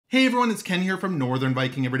Hey everyone, it's Ken here from Northern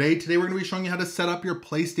Viking Everyday. Today we're going to be showing you how to set up your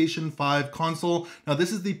PlayStation 5 console. Now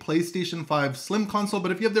this is the PlayStation 5 Slim console,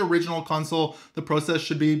 but if you have the original console, the process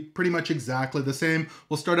should be pretty much exactly the same.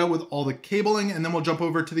 We'll start out with all the cabling and then we'll jump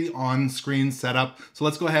over to the on-screen setup. So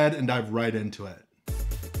let's go ahead and dive right into it.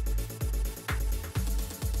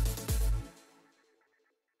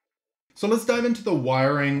 So let's dive into the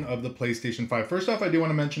wiring of the PlayStation 5. First off, I do want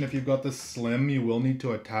to mention if you've got the Slim, you will need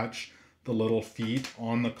to attach the little feet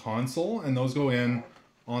on the console, and those go in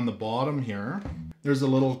on the bottom here. There's a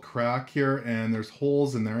little crack here and there's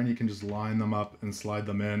holes in there, and you can just line them up and slide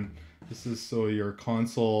them in. This is so your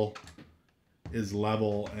console is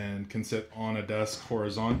level and can sit on a desk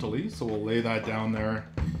horizontally. So we'll lay that down there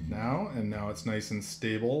now, and now it's nice and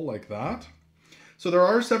stable like that. So there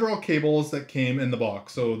are several cables that came in the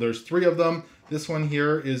box. So there's 3 of them. This one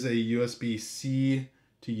here is a USB-C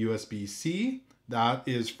to USB-C. That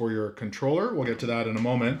is for your controller. We'll get to that in a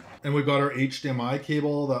moment. And we've got our HDMI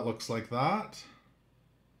cable that looks like that,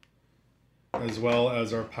 as well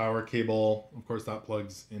as our power cable. Of course, that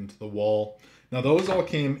plugs into the wall. Now those all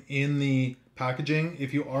came in the packaging.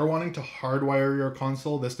 If you are wanting to hardwire your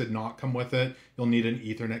console, this did not come with it. You'll need an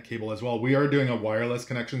Ethernet cable as well. We are doing a wireless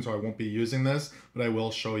connection, so I won't be using this, but I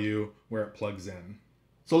will show you where it plugs in.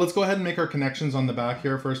 So let's go ahead and make our connections on the back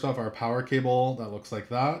here. First off, our power cable that looks like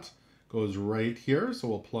that goes right here, so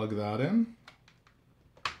we'll plug that in,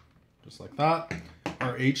 just like that.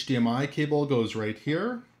 Our HDMI cable goes right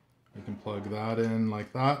here. We can plug that in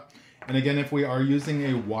like that. And again, if we are using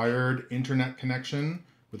a wired internet connection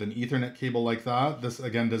with an Ethernet cable like that, this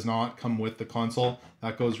again does not come with the console.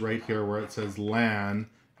 That goes right here where it says LAN,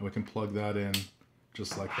 and we can plug that in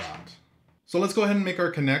just like that. So let's go ahead and make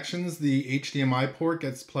our connections. The HDMI port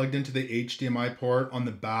gets plugged into the HDMI port on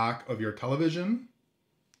the back of your television.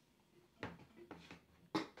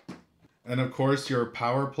 And of course, your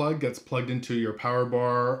power plug gets plugged into your power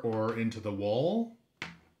bar or into the wall.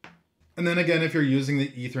 And then again, if you're using the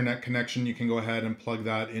Ethernet connection, you can go ahead and plug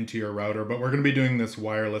that into your router. But we're going to be doing this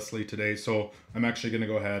wirelessly today, so I'm actually going to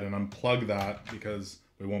go ahead and unplug that because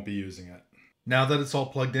we won't be using it. Now that it's all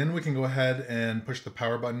plugged in, we can go ahead and push the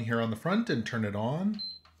power button here on the front and turn it on.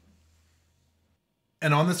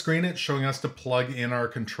 And on the screen, it's showing us to plug in our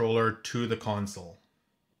controller to the console.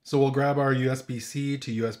 So we'll grab our USB-C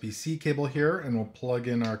to USB-C cable here, and we'll plug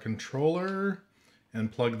in our controller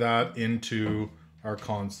and plug that into our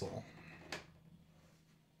console.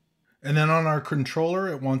 And then on our controller,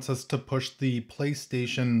 it wants us to push the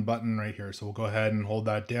PlayStation button right here. So we'll go ahead and hold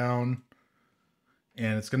that down,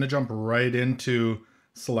 and it's going to jump right into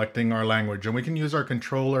selecting our language. And we can use our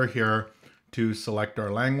controller here to select our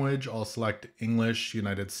language. I'll select English,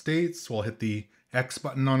 United States. We'll hit the X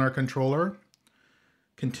button on our controller.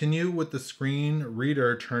 Continue with the screen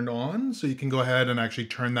reader turned on, so you can go ahead and actually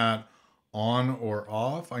turn that on or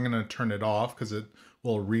off. I'm going to turn it off because it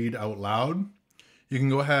will read out loud. You can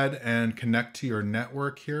go ahead and connect to your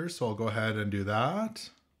network here, so I'll go ahead and do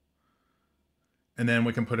that. And then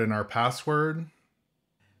we can put in our password.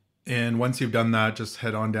 And once you've done that, just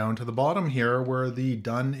head on down to the bottom here where the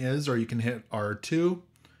done is, or you can hit R2.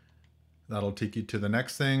 That'll take you to the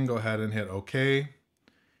next thing. Go ahead and hit OK.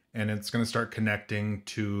 And it's going to start connecting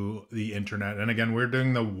to the internet. And again, we're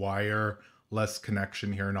doing the wireless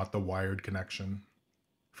connection here, not the wired connection.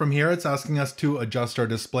 From here, it's asking us to adjust our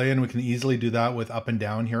display, and we can easily do that with up and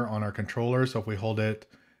down here on our controller. So if we hold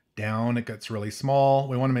it down, it gets really small.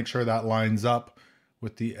 We want to make sure that lines up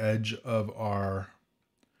with the edge of our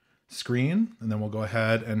screen. And then we'll go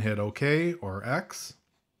ahead and hit OK or X.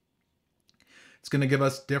 It's going to give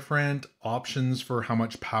us different options for how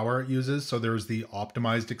much power it uses. So there's the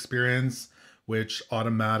optimized experience, which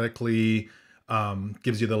automatically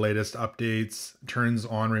gives you the latest updates, turns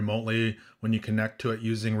on remotely when you connect to it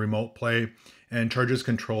using remote play, and charges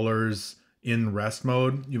controllers in rest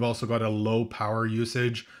mode. You've also got a low power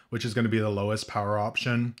usage, which is going to be the lowest power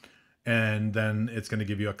option. And then it's going to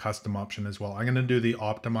give you a custom option as well. I'm going to do the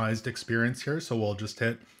optimized experience here. So we'll just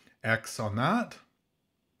hit X on that.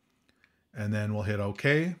 And then we'll hit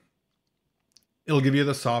OK. It'll give you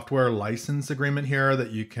the software license agreement here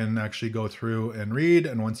that you can actually go through and read.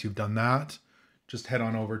 And once you've done that, just head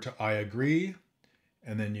on over to I agree,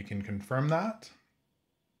 and then you can confirm that.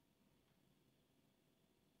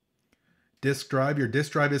 Disk drive. Your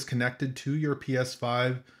disk drive is connected to your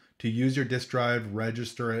PS5. To use your disk drive,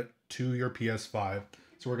 register it to your PS5.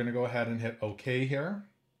 So we're going to go ahead and hit OK here.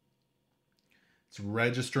 It's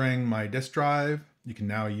registering my disk drive. You can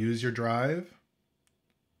now use your drive.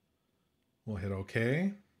 We'll hit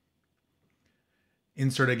OK.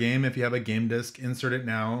 Insert a game. If you have a game disk, insert it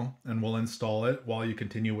now and we'll install it while you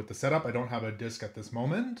continue with the setup. I don't have a disk at this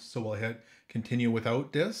moment, so we'll hit continue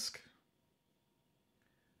without disk.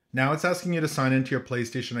 Now it's asking you to sign into your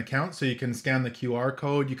PlayStation account, so you can scan the QR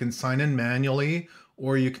code, you can sign in manually,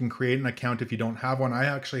 or you can create an account if you don't have one. I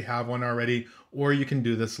actually have one already, or you can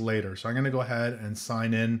do this later. So I'm going to go ahead and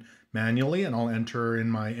sign in manually and I'll enter in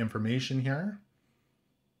my information here.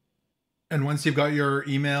 And once you've got your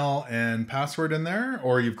email and password in there,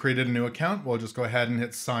 or you've created a new account, we'll just go ahead and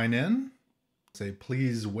hit sign in. Say,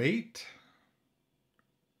 please wait.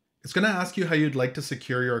 It's going to ask you how you'd like to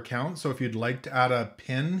secure your account. So if you'd like to add a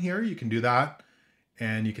PIN here, you can do that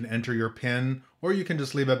and you can enter your PIN, or you can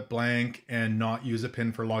just leave it blank and not use a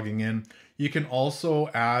PIN for logging in. You can also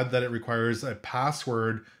add that it requires a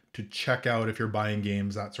password to check out if you're buying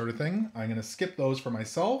games, that sort of thing. I'm going to skip those for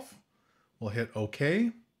myself. We'll hit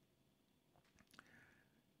OK.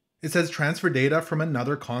 It says transfer data from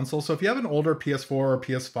another console. So if you have an older PS4 or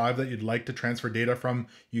PS5 that you'd like to transfer data from,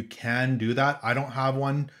 you can do that. I don't have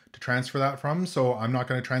one to transfer that from, so I'm not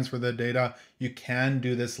going to transfer the data. You can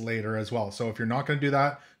do this later as well. So if you're not going to do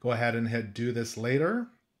that, go ahead and hit do this later.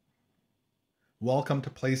 Welcome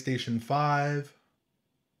to PlayStation 5.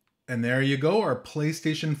 And there you go, our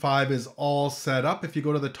PlayStation 5 is all set up. If you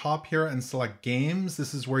go to the top here and select games,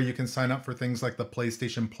 this is where you can sign up for things like the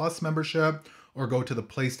PlayStation Plus membership, or go to the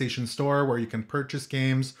PlayStation Store where you can purchase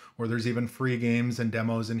games, or there's even free games and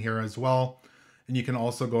demos in here as well. And you can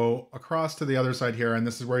also go across to the other side here, and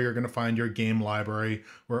this is where you're going to find your game library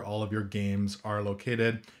where all of your games are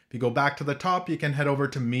located. If you go back to the top, you can head over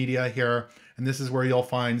to media here, and this is where you'll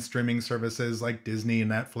find streaming services like Disney,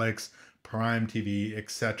 Netflix, Prime TV,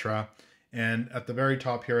 etc. And at the very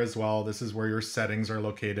top here as well, this is where your settings are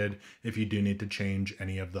located if you do need to change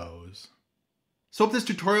any of those. So hope this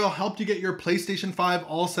tutorial helped you get your PlayStation 5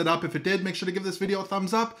 all set up. If it did, make sure to give this video a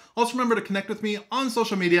thumbs up. Also remember to connect with me on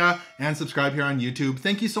social media and subscribe here on YouTube.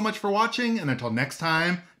 Thank you so much for watching, and until next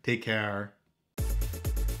time, take care.